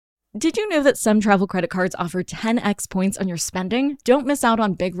Did you know that some travel credit cards offer 10x points on your spending? Don't miss out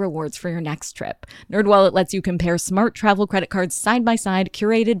on big rewards for your next trip. NerdWallet lets you compare smart travel credit cards side by side,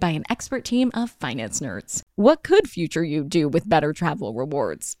 curated by an expert team of finance nerds. What could future you do with better travel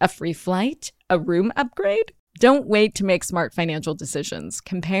rewards? A free flight? A room upgrade? Don't wait to make smart financial decisions.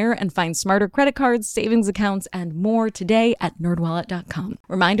 Compare and find smarter credit cards, savings accounts, and more today at nerdwallet.com.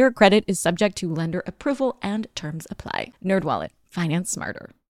 Reminder, credit is subject to lender approval and terms apply. NerdWallet. Finance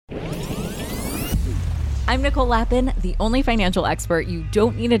smarter. I'm Nicole Lappin, the only financial expert you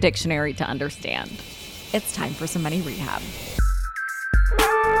don't need a dictionary to understand. It's time for some money rehab.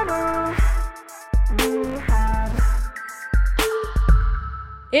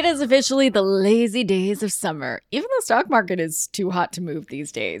 It is officially the lazy days of summer. Even the stock market is too hot to move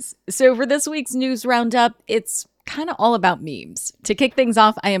these days. So for this week's news roundup, it's kind of all about memes. To kick things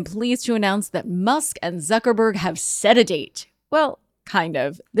off, I am pleased to announce that Musk and Zuckerberg have set a date. Well, kind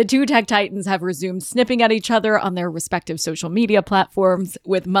of. The two tech titans have resumed snipping at each other on their respective social media platforms,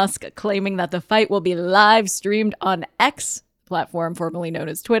 with Musk claiming that the fight will be live streamed on X, platform formerly known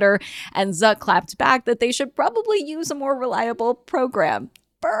as Twitter, and Zuck clapped back that they should probably use a more reliable program.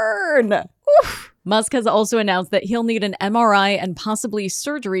 Burn! Oof. Musk has also announced that he'll need an MRI and possibly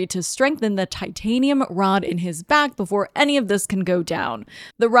surgery to strengthen the titanium rod in his back before any of this can go down.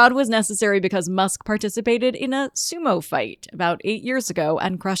 The rod was necessary because Musk participated in a sumo fight about 8 years ago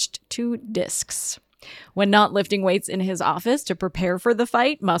and crushed 2 discs. When not lifting weights in his office to prepare for the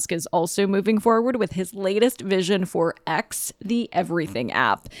fight, Musk is also moving forward with his latest vision for X, the everything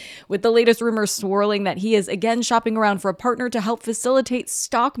app, with the latest rumors swirling that he is again shopping around for a partner to help facilitate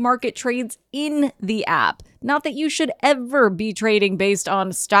stock market trades in the app. Not that you should ever be trading based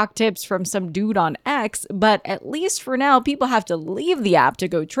on stock tips from some dude on X, but at least for now, people have to leave the app to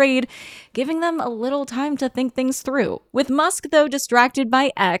go trade, giving them a little time to think things through. With Musk, though, distracted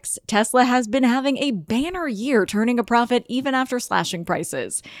by X, Tesla has been having a banner year, turning a profit even after slashing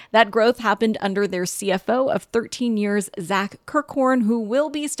prices. That growth happened under their CFO of 13 years, Zach Kirkhorn, who will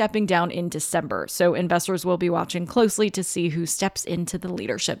be stepping down in December, so investors will be watching closely to see who steps into the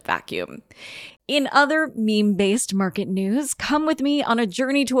leadership vacuum. In other meme-based market news, come with me on a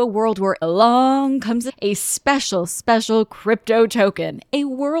journey to a world where along comes a special crypto token, a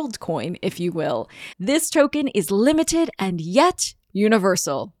world coin, if you will. This token is limited and yet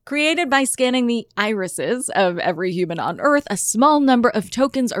universal. Created by scanning the irises of every human on Earth, a small number of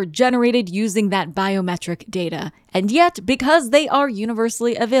tokens are generated using that biometric data. And yet, because they are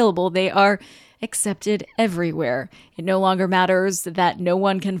universally available, they are accepted everywhere. It no longer matters that no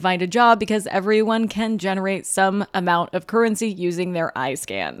one can find a job because everyone can generate some amount of currency using their eye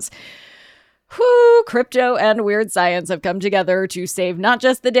scans. Whew, crypto and weird science have come together to save not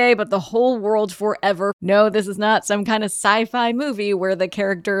just the day, but the whole world forever. No, this is not some kind of sci-fi movie where the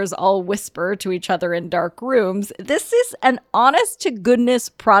characters all whisper to each other in dark rooms. This is an honest-to-goodness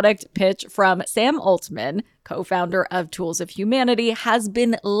product pitch from Sam Altman, co-founder of Tools of Humanity, has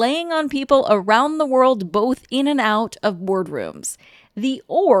been laying on people around the world, both in and out of boardrooms. The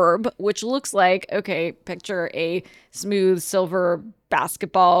orb, which looks like, okay, picture a smooth silver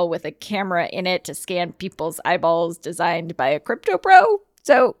basketball with a camera in it to scan people's eyeballs, designed by a crypto pro.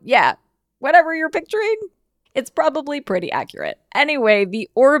 So yeah, whatever you're picturing, it's probably pretty accurate. Anyway, the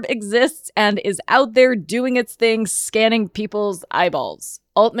orb exists and is out there doing its thing, scanning people's eyeballs.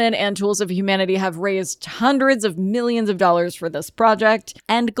 Altman and Tools of Humanity have raised hundreds of millions of dollars for this project,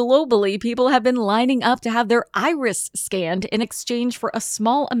 and globally, people have been lining up to have their iris scanned in exchange for a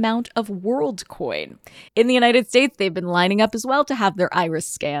small amount of WorldCoin. In the United States, they've been lining up as well to have their iris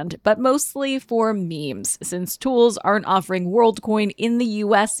scanned, but mostly for memes, since Tools aren't offering WorldCoin in the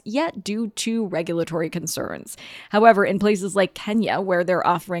US yet due to regulatory concerns. However, in places like Kenya, where they're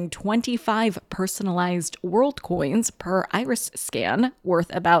offering 25 personalized WorldCoins per iris scan, worth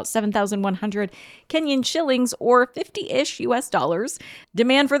about 7,100 Kenyan shillings or 50-ish US dollars.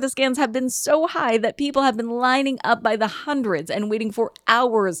 Demand for the scans have been so high that people have been lining up by the hundreds and waiting for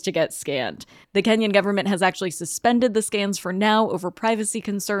hours to get scanned. The Kenyan government has actually suspended the scans for now over privacy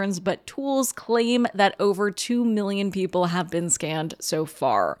concerns, but Tools claim that over 2 million people have been scanned so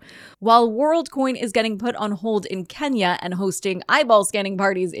far. While WorldCoin is getting put on hold in Kenya and hosting eyeball scanning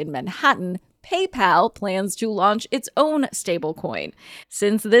parties in Manhattan, PayPal plans to launch its own stablecoin.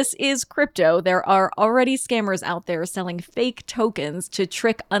 Since this is crypto, there are already scammers out there selling fake tokens to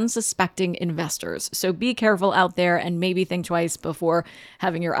trick unsuspecting investors. So be careful out there and maybe think twice before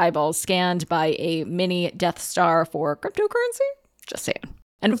having your eyeballs scanned by a mini Death Star for cryptocurrency. Just saying.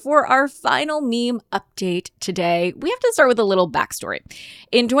 And for our final meme update today, we have to start with a little backstory.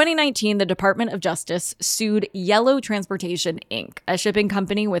 In 2019, the Department of Justice sued Yellow Transportation, Inc., a shipping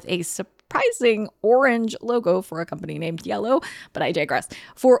company with a surprising orange logo for a company named Yellow, but I digress,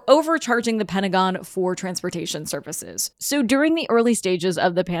 for overcharging the Pentagon for transportation services. So during the early stages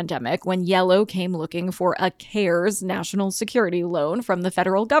of the pandemic, when Yellow came looking for a CARES national security loan from the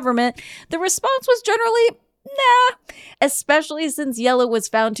federal government, the response was generally, nah, especially since Yellow was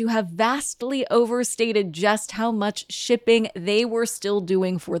found to have vastly overstated just how much shipping they were still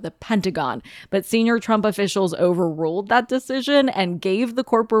doing for the Pentagon. But senior Trump officials overruled that decision and gave the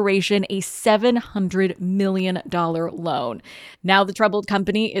corporation a $700 million loan. Now the troubled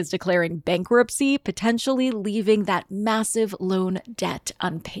company is declaring bankruptcy, potentially leaving that massive loan debt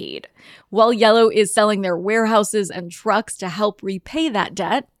unpaid. While Yellow is selling their warehouses and trucks to help repay that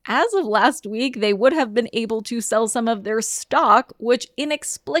debt, as of last week, they would have been able to sell some of their stock, which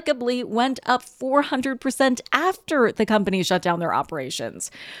inexplicably went up 400% after the company shut down their operations.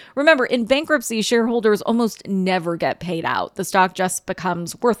 Remember, in bankruptcy, shareholders almost never get paid out. The stock just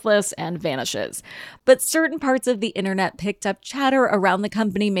becomes worthless and vanishes. But certain parts of the internet picked up chatter around the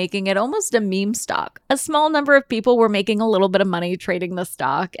company, making it almost a meme stock. A small number of people were making a little bit of money trading the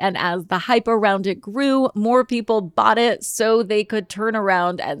stock, and as the hype around it grew, more people bought it so they could turn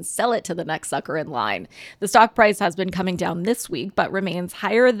around and sell it to the next sucker in line. The stock price has been coming down this week, but remains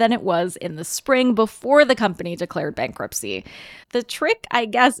higher than it was in the spring before the company declared bankruptcy. The trick, I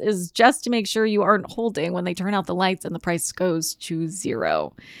guess, is just to make sure you aren't holding when they turn out the lights and the price goes to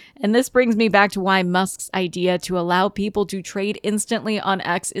zero. And this brings me back to why Musk's idea to allow people to trade instantly on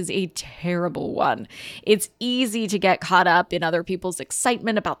X is a terrible one. It's easy to get caught up in other people's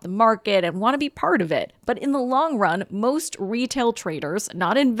excitement about the market and want to be part of it. But in the long run, most retail traders,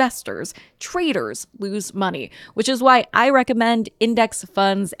 not investors, traders lose money, which is why I recommend index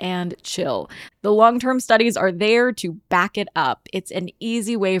funds and chill. The long-term studies are there to back it up. It's an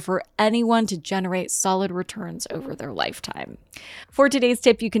easy way for anyone to generate solid returns over their lifetime. For today's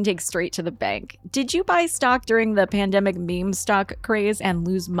tip, you can take straight to the bank. Did you buy stock during the pandemic meme stock craze and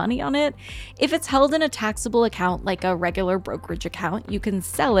lose money on it? If it's held in a taxable account like a regular brokerage account, you can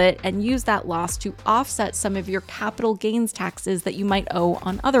sell it and use that loss to offset some of your capital gains taxes that you might owe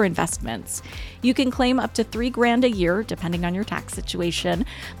on other investments. You can claim up to $3,000 a year, depending on your tax situation.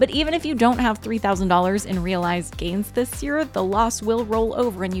 But even if you don't have $3,000 in realized gains this year, the loss will roll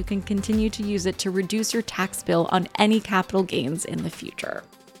over and you can continue to use it to reduce your tax bill on any capital gains in the future.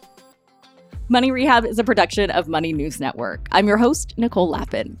 Money Rehab is a production of Money News Network. I'm your host, Nicole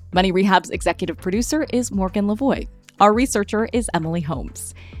Lappin. Money Rehab's executive producer is Morgan Lavoie. Our researcher is Emily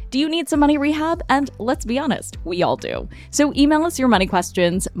Holmes. Do you need some money rehab? And let's be honest, we all do. So email us your money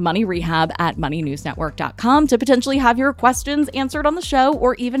questions, moneyrehab@moneynewsnetwork.com, to potentially have your questions answered on the show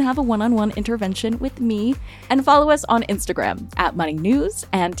or even have a one-on-one intervention with me. And follow us on Instagram @moneynews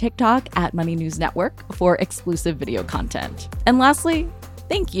and TikTok @moneynewsnetwork for exclusive video content. And lastly,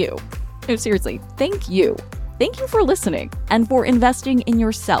 thank you. No, seriously, thank you. Thank you for listening and for investing in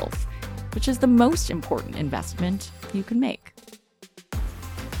yourself, which is the most important investment you can make.